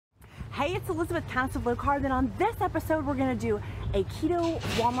Hey, it's Elizabeth, Countess of Low Carb, and on this episode we're going to do a keto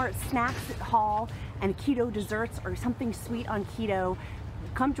Walmart snacks haul and keto desserts or something sweet on keto.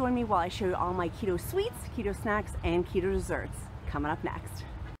 Come join me while I show you all my keto sweets, keto snacks, and keto desserts. Coming up next.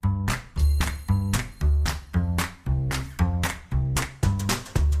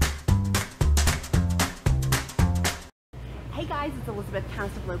 Hey guys, it's Elizabeth,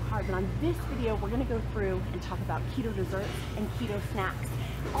 Countess of Low Carb, and on this video we're going to go through and talk about keto desserts and keto snacks.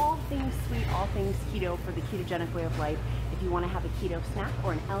 All things sweet, all things keto for the ketogenic way of life. If you want to have a keto snack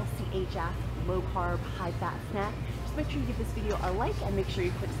or an LCHF, low carb, high fat snack, just make sure you give this video a like and make sure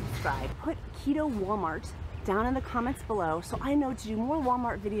you click subscribe. Put Keto Walmart down in the comments below so I know to do more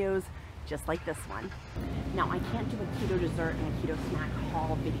Walmart videos just like this one. Now, I can't do a keto dessert and a keto snack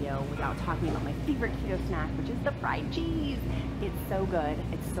haul video without talking about my favorite keto snack, which is the fried cheese. It's so good.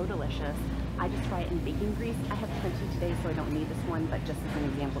 It's so delicious. I just try it in baking grease. I have plenty today, so I don't need this one, but just as an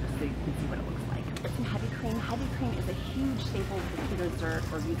example, just so you can see what it looks like. Some heavy cream. Heavy cream is a huge staple for keto dessert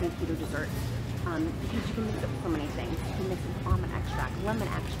or using keto desserts because you can mix it with so many things. You can mix it with almond extract, lemon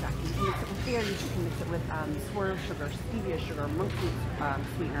extract. You can mix it with berries. You can mix it with swerve sugar, stevia sugar, monk fruit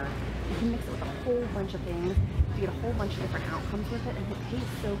sweetener. You can mix it with a whole bunch of things. You get a whole bunch of different outcomes with it, and it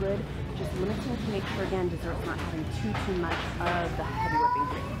tastes so good. Just limiting to make sure, again, dessert's not having too much of the heavy whipping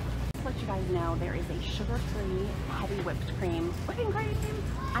cream. To let you guys know, there is a sugar-free heavy whipped cream. Whipping cream!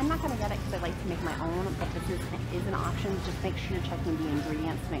 I'm not going to get it because I like to make my own, but this is an option. Just make sure you're checking the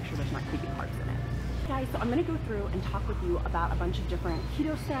ingredients to make sure there's not creepy carbs in it. Guys, so I'm going to go through and talk with you about a bunch of different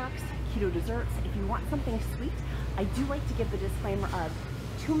keto snacks, keto desserts. If you want something sweet, I do like to give the disclaimer of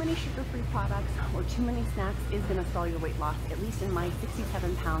too many sugar-free products or too many snacks is going to stall your weight loss. At least in my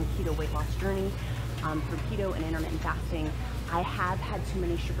 67-pound keto weight loss journey through keto and intermittent fasting, I have had too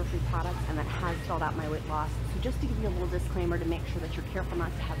many sugar-free products, and that has stalled out my weight loss. So just to give you a little disclaimer to make sure that you're careful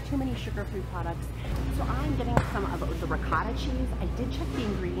not to have too many sugar-free products. So I'm getting some of the ricotta cheese. I did check the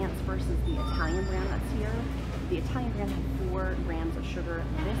ingredients versus the Italian brand that's here. The Italian brand had 4 grams of sugar.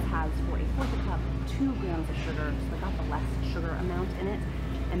 This has, for a fourth a cup, 2 grams of sugar, so I got the less sugar amount in it.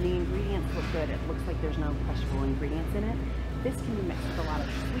 And the ingredients look good. It looks like there's no questionable ingredients in it. This can be mixed with a lot of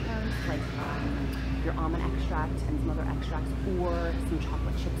sweeteners, like your almond extract and some other extracts, or some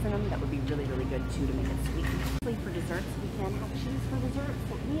chocolate chips in them. That would be really, really good too to make it sweet. For desserts, we can have cheese for dessert.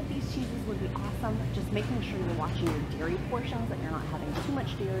 So any of these cheeses would be awesome. Just making sure you're watching your dairy portions, that you're not having too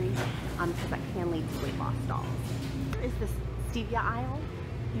much dairy, because that can lead to weight loss stalls. Here is this stevia aisle.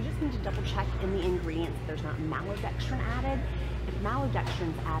 You just need to double check in the ingredients that there's not maltodextrin added. If maltodextrin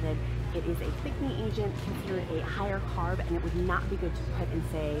is added, it is a thickening agent, considered a higher carb, and it would not be good to put in,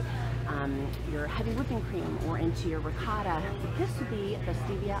 say, your heavy whipping cream or into your ricotta. This would be the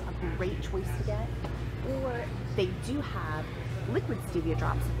stevia, a great choice to get. Or they do have liquid stevia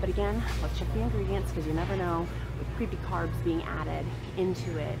drops, but again, let's check the ingredients because you never know with creepy carbs being added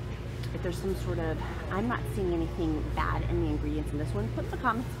into it. If there's some sort of, I'm not seeing anything bad in the ingredients in this one. Put in the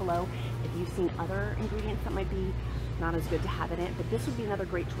comments below if you've seen other ingredients that might be not as good to have in it, but this would be another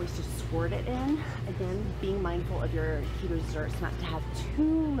great choice to squirt it in. Again, being mindful of your keto desserts, not to have too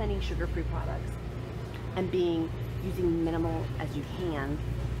many sugar-free products, and using minimal as you can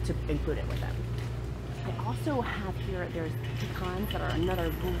to include it with them. I also have here, there's pecans that are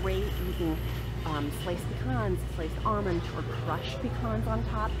another great, using sliced pecans, sliced almonds, or crushed pecans on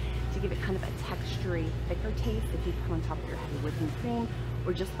top to give it kind of a textury, thicker taste if you put on top of your heavy whipping cream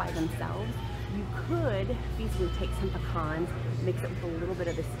or just by themselves. You could feasibly take some pecans, mix it with a little bit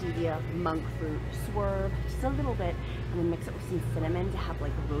of the stevia, monk fruit, swerve, just a little bit, and then mix it with some cinnamon to have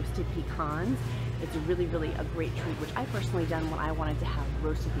like roasted pecans. It's really, really a great treat, which I personally done when I wanted to have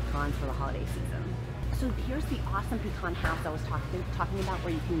roasted pecans for the holiday season. So here's the awesome pecan halves I was talking about,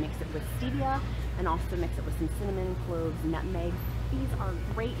 where you can mix it with stevia and also mix it with some cinnamon, cloves, nutmeg. These are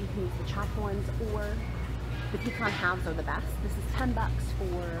great. You can use the chopped ones, or the pecan halves are the best. This is $10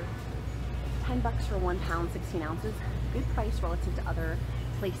 for 1 pound, 16 ounces. Good price relative to other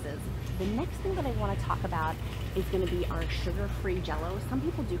places. The next thing that I want to talk about is going to be our sugar-free jello. Some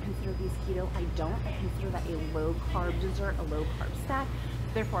people do consider these keto. I don't. I consider that a low-carb dessert, a low-carb snack.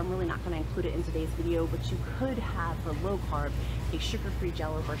 Therefore, I'm really not going to include it in today's video, but you could have for low carb a sugar-free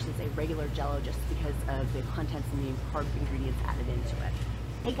jello versus a regular jello just because of the contents and the carb ingredients added into it.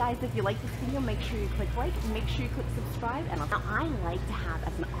 Hey guys, if you like this video, make sure you click like, and make sure you click subscribe. And now I like to have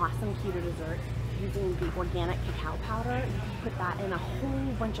as an awesome keto dessert using the organic cacao powder. You can put that in a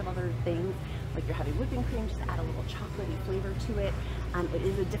whole bunch of other things, like your heavy whipping cream, just add a little chocolatey flavor to it. It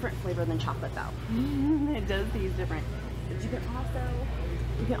is a different flavor than chocolate though. It does taste different. But you can also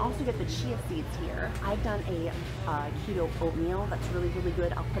You can also get the chia seeds here. I've done a keto oatmeal that's really, really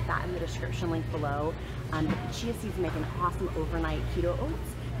good. I'll put that in the description link below. But the chia seeds make an awesome overnight keto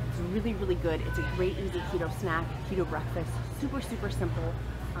oats. It's really, really good. It's a great, easy keto snack, keto breakfast, super, super simple.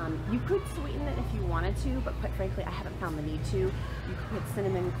 You could sweeten it if you wanted to, but quite frankly, I haven't found the need to. You could put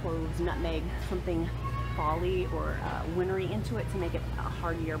cinnamon, cloves, nutmeg, something folly or wintery into it to make it a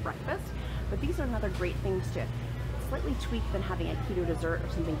heartier breakfast. But these are another great things to slightly tweak than having a keto dessert or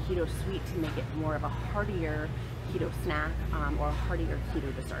something keto sweet to make it more of a heartier keto snack or a heartier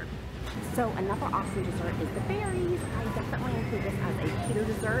keto dessert. So another awesome dessert is the berries. I definitely include this as a keto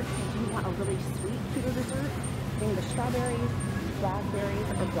dessert. If you want a really sweet keto dessert, getting the strawberries, raspberries,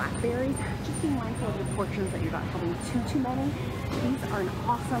 or blackberries, just be mindful of your portions that you're not having too many. These are an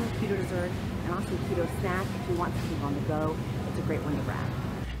awesome keto dessert, an awesome keto snack. If you want something on the go, it's a great one to grab.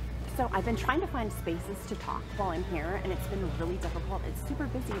 So I've been trying to find spaces to talk while I'm here, and it's been really difficult. It's super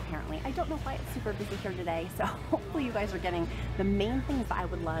busy apparently. I don't know why it's super busy here today, so hopefully you guys are getting the main things that I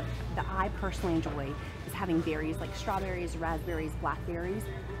would love, that I personally enjoy, is having berries like strawberries, raspberries, blackberries,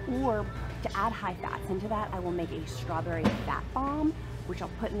 or to add high fats into that, I will make a strawberry fat bomb, which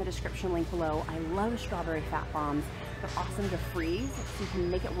I'll put in the description link below. I love strawberry fat bombs. They're awesome to freeze, so you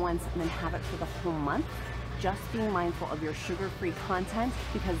can make it once and then have it for the whole month. Just being mindful of your sugar-free content,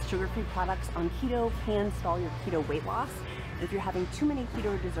 because sugar-free products on keto can stall your keto weight loss. And if you're having too many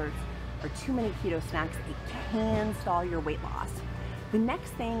keto desserts or too many keto snacks, it can stall your weight loss. The next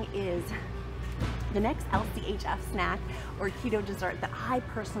thing is, the next LCHF snack or keto dessert that I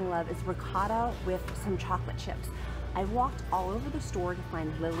personally love is ricotta with some chocolate chips. I walked all over the store to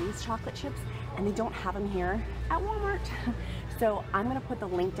find Lily's chocolate chips, and they don't have them here at Walmart. So I'm gonna put the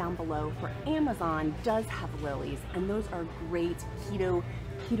link down below for Amazon does have Lily's, and those are great keto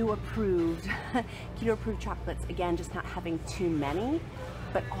approved keto approved chocolates. Again, just not having too many,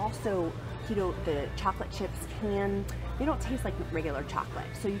 but also the chocolate chips they don't taste like regular chocolate.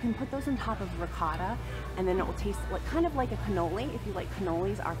 So you can put those on top of ricotta, and then it will taste like kind of like a cannoli. If you like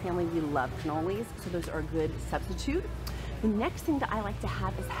cannolis, our family, we love cannolis, so those are a good substitute. The next thing that I like to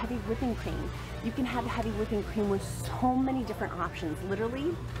have is heavy whipping cream. You can have heavy whipping cream with so many different options.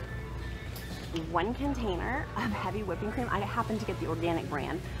 Literally, one container of heavy whipping cream. I happen to get the organic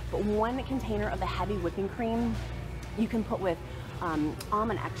brand, but one container of the heavy whipping cream you can put with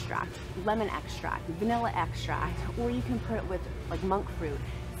almond extract, lemon extract, vanilla extract, or you can put it with like monk fruit,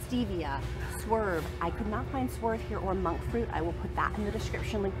 stevia, swerve. I could not find swerve here or monk fruit. I will put that in the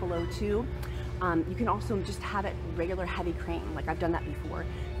description link below too. You can also just have it regular heavy cream, like I've done that before.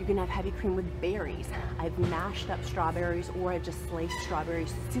 You can have heavy cream with berries. I've mashed up strawberries, or I've just sliced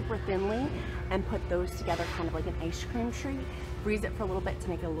strawberries super thinly and put those together kind of like an ice cream treat. Freeze it for a little bit to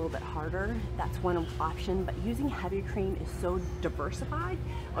make it a little bit harder. That's one option, but using heavy cream is so diversified,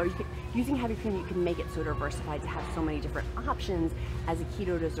 or using heavy cream, you can make it so diversified to have so many different options as a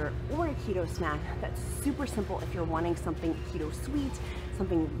keto dessert or a keto snack. That's super simple if you're wanting something keto sweet,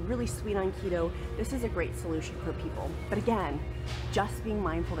 something really sweet on keto. This is a great solution for people. But again, just being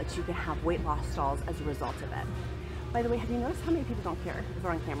mindful that you can have weight loss stalls as a result of it. By the way, have you noticed how many people don't care if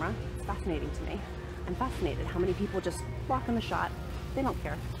they're on camera? It's fascinating to me. I'm fascinated how many people just walk in the shot. They don't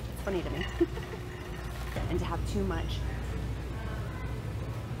care. It's funny to me. And to have too much.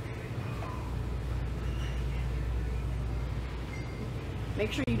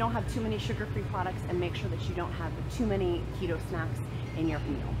 Make sure you don't have too many sugar-free products, and make sure that you don't have too many keto snacks in your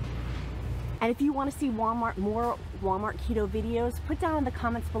meal. And if you want to see more Walmart keto videos, put down in the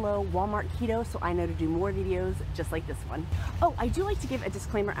comments below Walmart keto so I know to do more videos just like this one. Oh, I do like to give a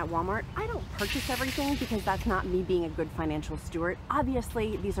disclaimer at Walmart. I don't purchase everything because that's not me being a good financial steward.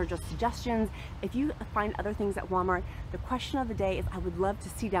 Obviously, these are just suggestions. If you find other things at Walmart, the question of the day is I would love to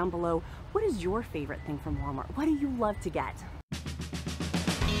see down below, what is your favorite thing from Walmart? What do you love to get?